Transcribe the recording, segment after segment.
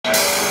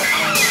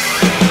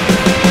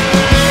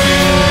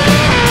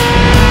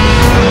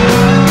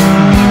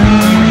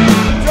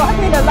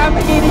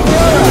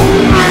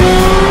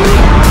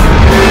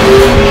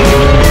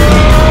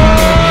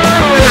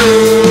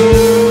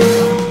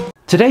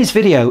Today's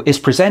video is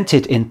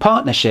presented in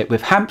partnership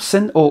with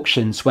Hampson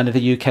Auctions, one of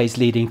the UK's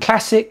leading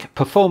classic,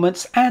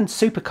 performance and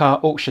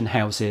supercar auction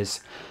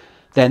houses.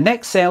 Their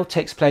next sale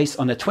takes place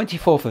on the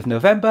 24th of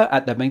November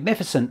at the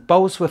magnificent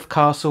Bolesworth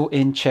Castle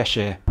in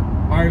Cheshire.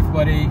 Hi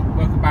everybody,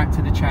 welcome back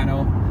to the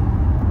channel.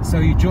 So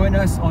you join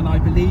us on, I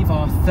believe,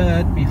 our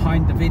third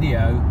behind the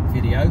video,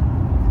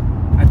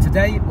 and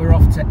today we're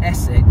off to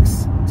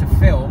Essex to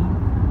film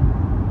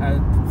a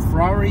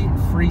Ferrari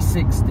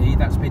 360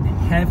 that's been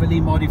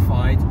heavily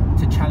modified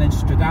to challenge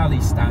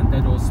Stradale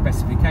standard or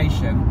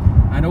specification,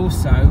 and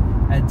also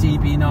a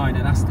DB9,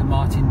 an Aston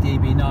Martin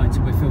DB9.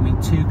 So we're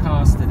filming two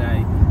cars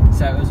today.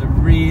 So it was a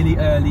really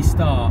early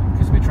start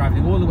because we're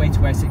travelling all the way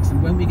to Essex,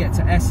 and when we get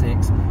to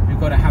Essex we've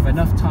got to have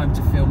enough time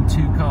to film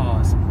two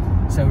cars.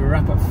 So we're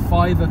up at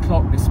 5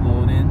 o'clock this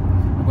morning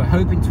and we're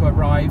hoping to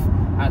arrive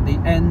at the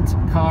end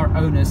car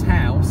owner's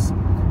house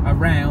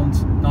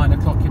around 9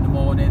 o'clock in the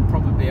morning,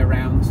 probably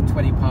around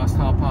 20 past,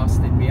 half past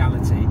in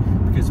reality,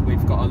 because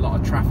we've got a lot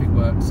of traffic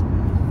works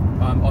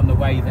on the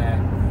way there.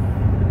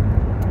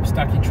 I'm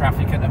stuck in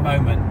traffic at the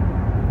moment.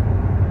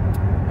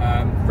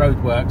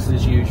 Road works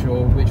as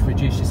usual, which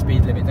reduce your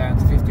speed limit down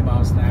to 50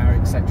 miles an hour,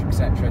 etc,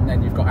 etc, and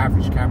then you've got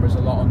average cameras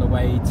a lot on the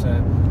way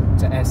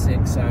to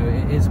Essex, so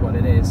it is what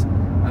it is.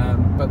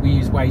 But we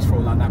use Waze for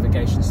all our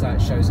navigation, so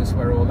that shows us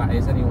where all that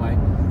is anyway.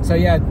 So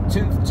yeah,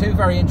 two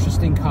very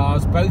interesting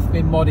cars, both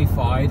been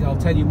modified. I'll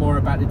tell you more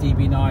about the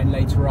DB9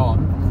 later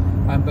on,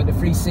 but the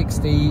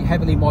 360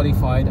 heavily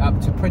modified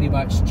up to pretty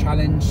much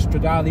challenge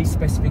Stradale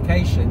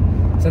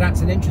specification, so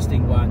that's an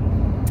interesting one.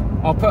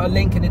 I'll put a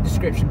link in the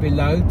description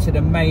below to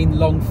the main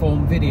long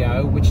form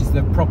video, which is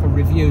the proper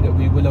review that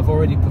we will have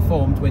already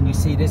performed when you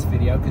see this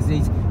video, because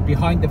these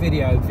behind the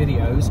video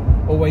videos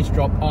always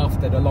drop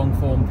after the long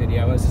form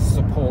video as a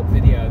support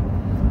video.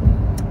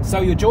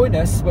 So you'll join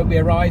us when we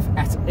arrive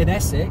in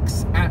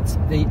Essex at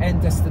the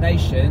end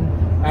destination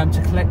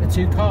to collect the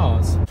two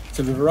cars.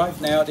 So we've arrived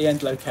now at the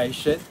end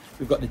location.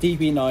 We've got the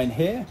DB9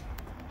 here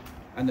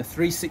and the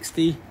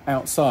 360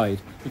 outside.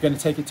 We're going to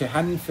take it to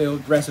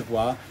Hanningfield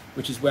Reservoir,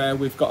 which is where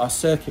we've got our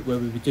circuit where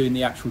we'll be doing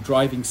the actual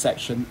driving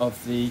section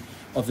of the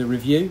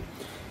review.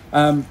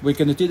 We're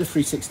going to do the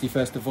 360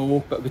 first of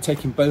all, but we're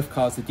taking both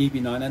cars, the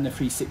DB9 and the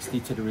 360,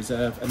 to the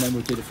reserve, and then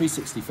we'll do the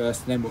 360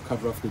 first, and then we'll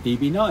cover off the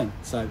DB9.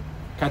 So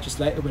catch us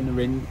later when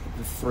we're in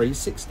the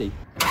 360.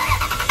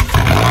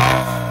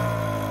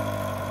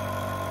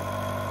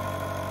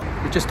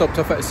 We just stopped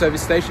off at a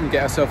service station to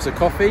get ourselves a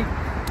coffee,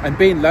 and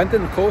being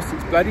London, of course,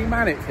 it's bloody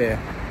manic here.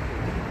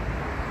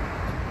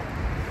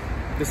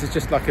 This is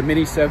just like a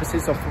mini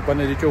services off of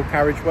one of the dual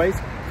carriageways.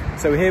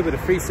 So we're here with a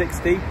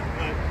 360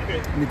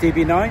 and the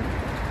DB9.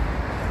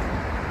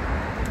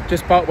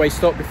 Just partway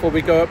stop before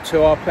we go up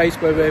to our place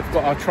where we've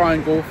got our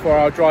triangle for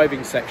our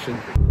driving section.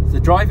 So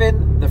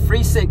driving the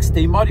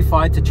 360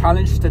 modified to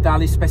challenge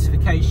Stradale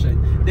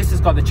specification. This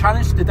has got the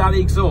challenge Stradale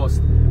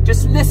exhaust.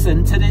 Just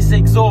listen to this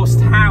exhaust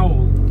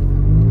howl.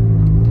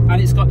 And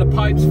it's got the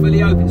pipes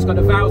fully open, it's got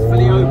the valves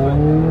fully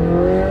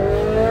open.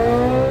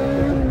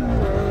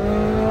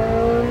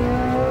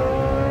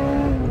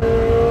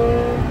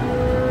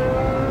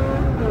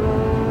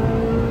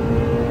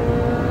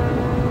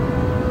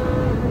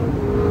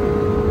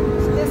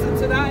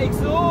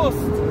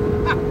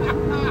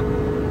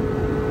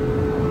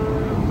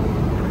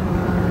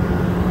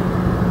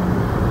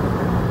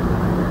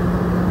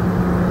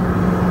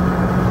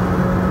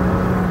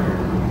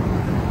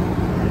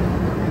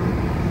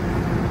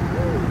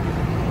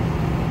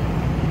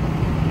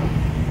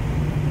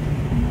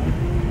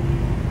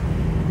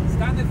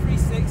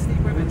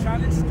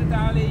 Challenge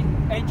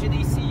Stradale engine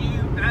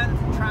ECU and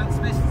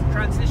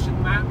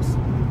transition maps.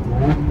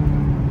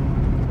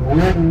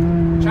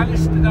 Challenge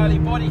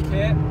Stradale body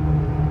kit.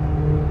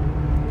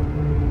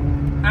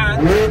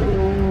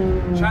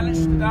 And Challenge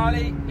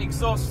Stradale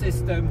exhaust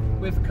system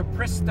with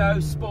Capristo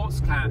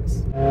sports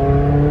cats.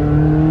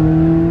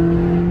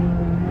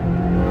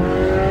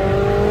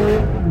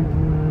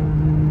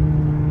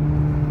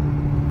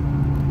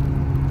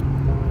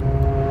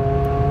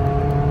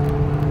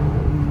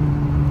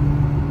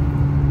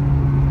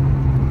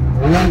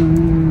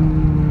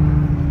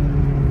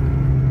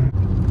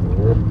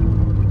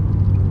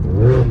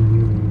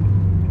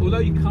 Although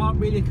you can't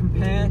really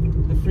compare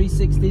the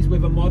 360s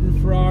with a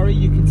modern Ferrari,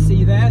 you can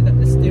see there that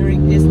the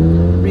steering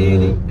isn't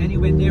really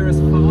anywhere near as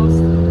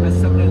fast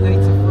as some of the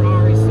later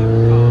Ferrari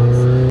supercars.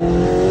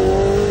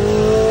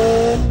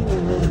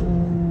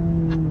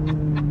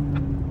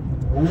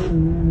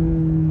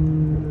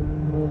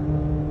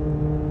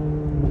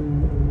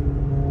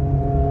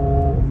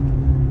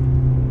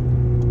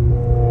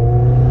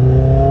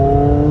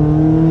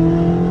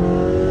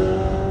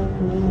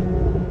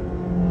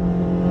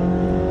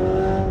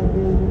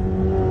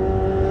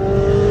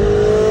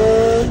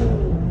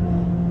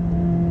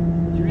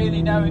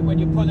 When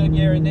you pull a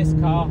gear in this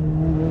car,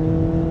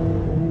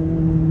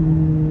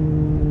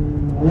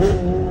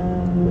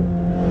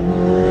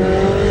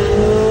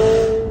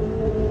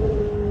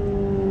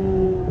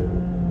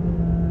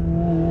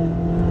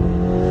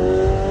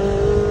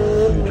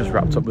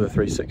 with a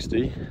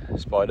 360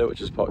 Spider,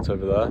 which is parked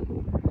over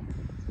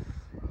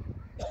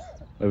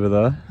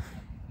there,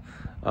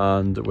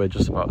 and we're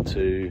just about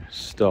to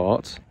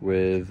start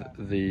with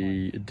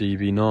the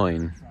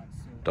DB9.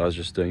 I was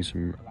just doing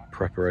some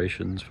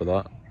preparations for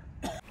that.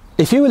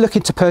 If you were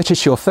looking to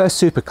purchase your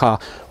first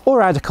supercar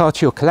or add a car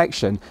to your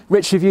collection,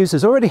 Rich Reviews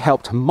has already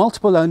helped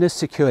multiple owners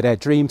secure their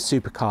dream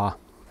supercar.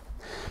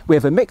 We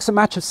have a mix and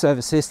match of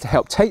services to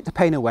help take the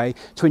pain away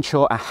to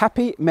ensure a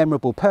happy,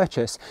 memorable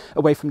purchase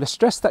away from the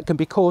stress that can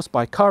be caused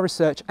by car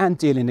research and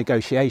dealing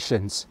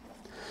negotiations.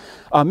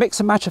 Our mix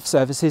and match of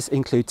services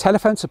include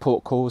telephone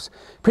support calls,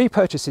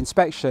 pre-purchase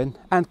inspection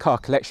and car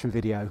collection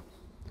video.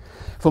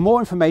 For more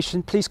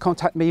information, please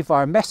contact me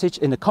via a message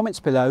in the comments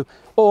below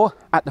or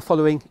at the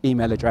following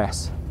email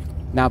address.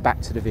 Now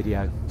back to the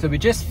video. So we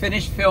just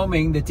finished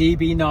filming the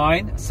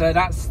DB9, so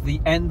that's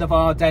the end of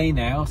our day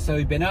now. So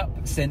we've been up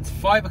since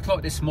 5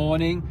 o'clock this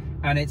morning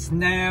and it's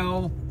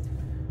now,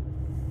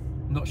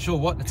 not sure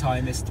what the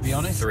time is to be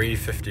honest.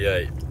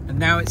 3:58. And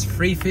now it's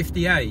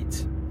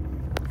 3:58.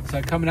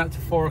 So coming up to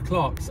 4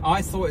 o'clock. So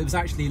I thought it was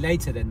actually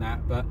later than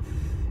that, but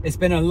it's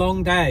been a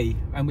long day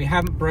and we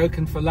haven't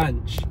broken for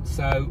lunch.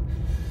 So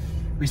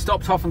we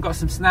stopped off and got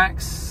some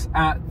snacks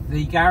at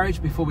the garage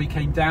before we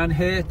came down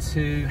here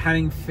to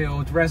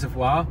Hanningfield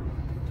Reservoir.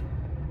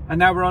 And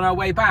now we're on our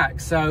way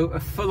back. So a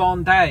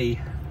full-on day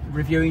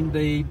reviewing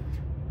the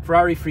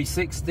Ferrari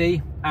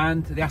 360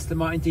 and the Aston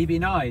Martin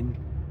DB9.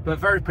 But a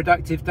very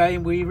productive day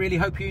and we really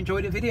hope you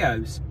enjoy the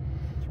videos.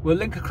 We'll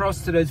link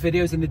across to those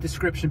videos in the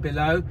description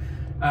below.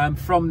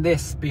 From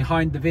this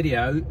behind the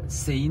video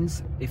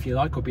scenes, if you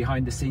like, or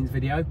behind the scenes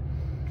video.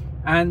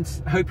 And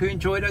hope you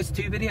enjoy those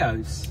two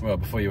videos. Well,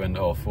 before you end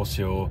off, what's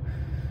your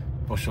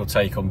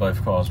take on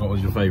both cars? What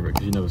was your favourite?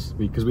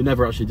 Because we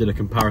never actually did a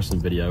comparison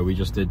video. We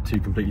just did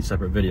two completely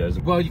separate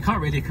videos. Well, you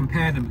can't really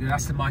compare them because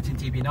Aston Martin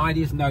DB9,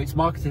 even though it's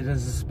marketed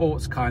as a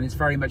sports car and it's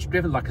very much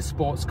driven like a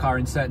sports car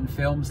in certain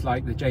films,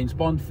 like the James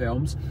Bond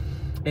films.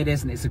 It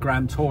isn't, it's a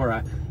Grand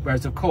Tourer.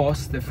 Whereas of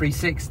course the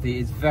 360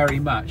 is very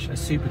much a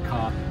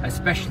supercar,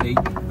 especially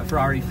a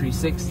Ferrari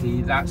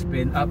 360 that's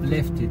been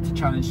uplifted to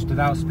challenge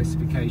Stradale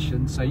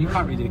specification. So you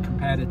can't really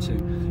compare the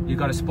two. You've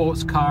got a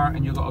sports car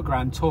and you've got a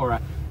Grand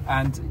Tourer.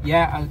 And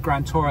yeah, a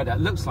Grand Tourer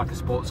that looks like a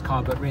sports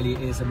car, but really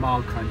it is a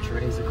mile cruncher,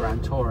 it is a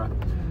Grand Tourer.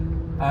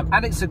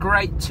 And it's a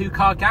great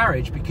two-car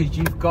garage because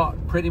you've got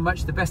pretty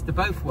much the best of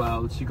both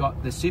worlds. You've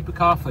got the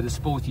supercar for the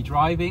sporty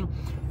driving,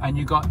 and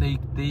you've got the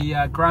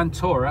Grand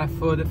Tourer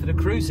for the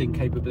cruising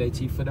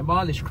capability, for the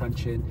mileage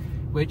crunching,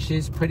 which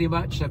is pretty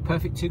much a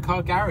perfect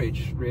two-car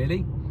garage,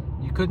 really.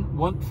 You couldn't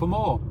want for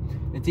more.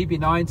 The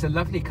DB9's a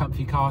lovely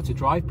comfy car to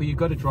drive, but you've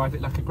got to drive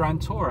it like a Grand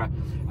Tourer.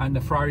 And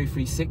the Ferrari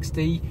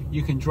 360,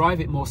 you can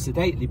drive it more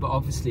sedately, but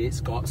obviously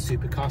it's got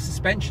supercar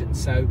suspension.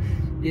 So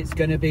it's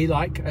going to be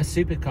like a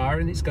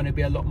supercar and it's going to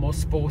be a lot more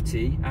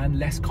sporty and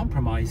less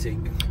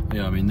compromising.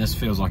 Yeah, I mean, this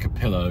feels like a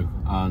pillow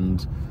and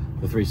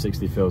the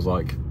 360 feels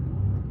like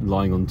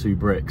lying on two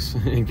bricks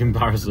in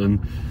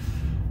comparison.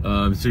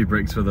 2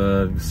 bricks with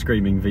a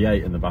screaming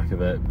V8 in the back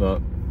of it,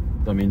 but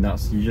I mean,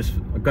 that's, you just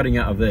getting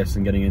out of this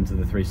and getting into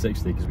the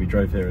 360 because we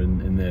drove here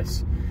in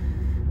this.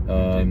 We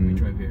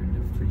drove here in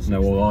the 360.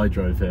 No, well, I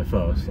drove here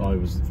first. I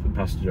was the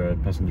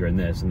passenger in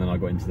this, and then I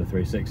got into the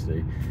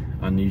 360,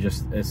 and you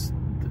just,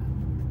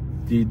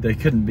 they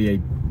couldn't be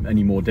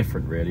any more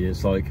different, really.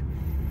 It's like,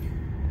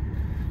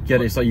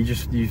 it's like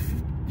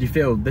you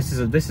feel this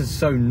is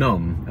so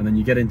numb, and then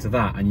you get into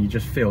that, and you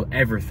just feel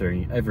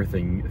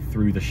everything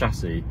through the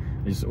chassis.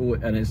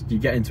 You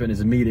get into it and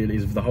it's immediately,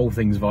 the whole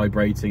thing's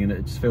vibrating, and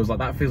it just feels like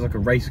a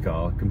race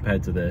car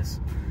compared to this,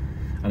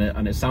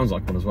 and it sounds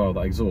like one as well.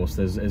 That exhaust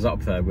is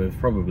up there with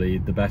probably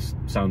the best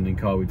sounding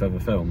car we've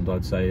ever filmed.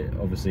 I'd say,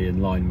 obviously in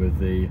line with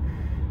the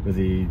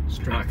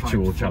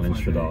actual Challenge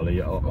Stradale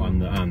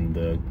and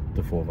the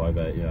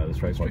 458, yeah, the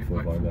straight pipe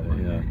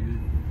 458, yeah.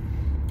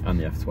 And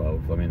the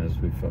F12. I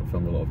mean, we've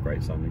filmed a lot of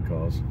great sounding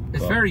cars.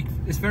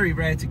 It's very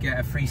rare to get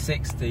a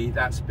 360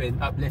 that's been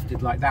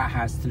uplifted like that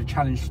has to the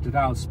Challenge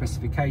Stradale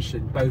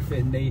specification, both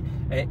in the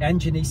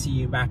engine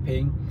ECU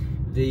mapping,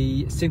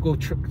 the single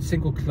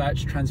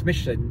clutch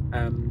transmission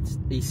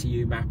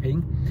ECU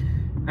mapping,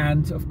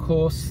 and of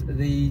course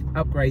the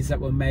upgrades that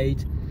were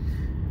made.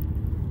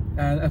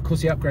 Of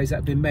course, the upgrades that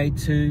have been made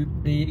to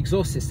the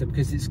exhaust system,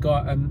 because it's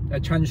got a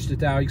Challenge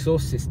Stradale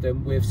exhaust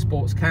system with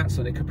sports cats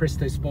on it,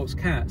 Capristo sports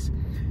cats.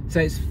 So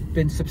it's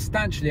been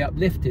substantially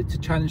uplifted to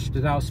Challenge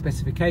Stradale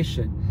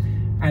specification.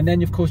 And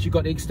then of course you've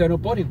got the external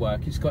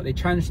bodywork. It's got the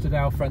Challenge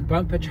Stradale front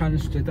bumper,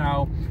 Challenge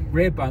Stradale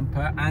rear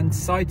bumper and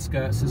side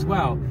skirts as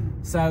well.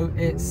 So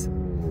it's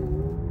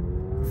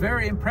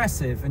very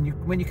impressive. And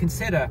when you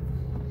consider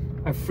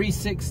a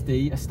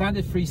 360, a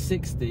standard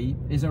 360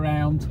 is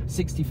around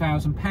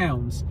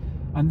 £60,000,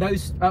 and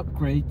those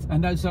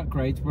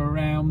upgrades were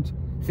around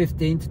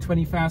 £15,000 to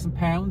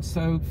 £20,000.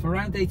 So for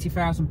around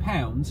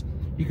 £80,000,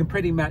 you can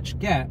pretty much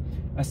get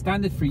a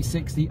standard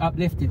 360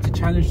 uplifted to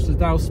Challenge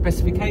Stradale's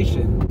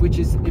specification, which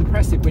is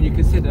impressive when you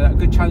consider that a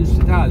good Challenge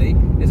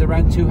Stradale is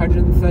around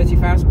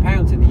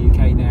 £230,000 in the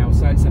UK now,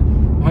 so it's a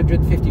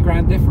 150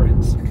 grand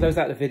difference. To close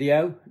out the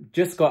video,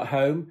 just got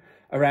home,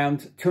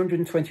 around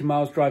 220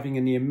 miles driving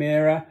in the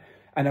Emira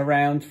and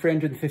around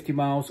 350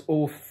 miles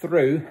all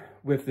through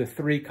with the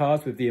 3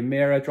 cars, with the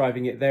Emira,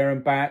 driving it there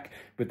and back,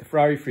 with the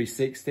Ferrari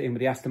 360 and with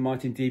the Aston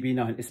Martin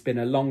DB9. It's been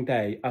a long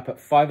day. Up at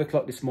 5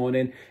 o'clock this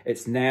morning.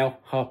 It's now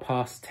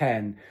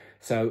 10:30.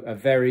 So a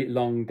very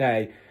long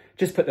day.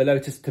 Just put the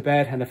Lotus to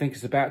bed, and I think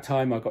it's about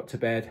time I got to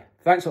bed.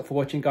 Thanks a lot for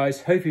watching,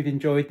 guys. Hope you've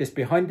enjoyed this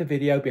behind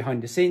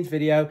the scenes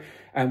video,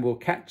 and we'll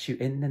catch you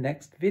in the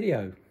next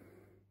video.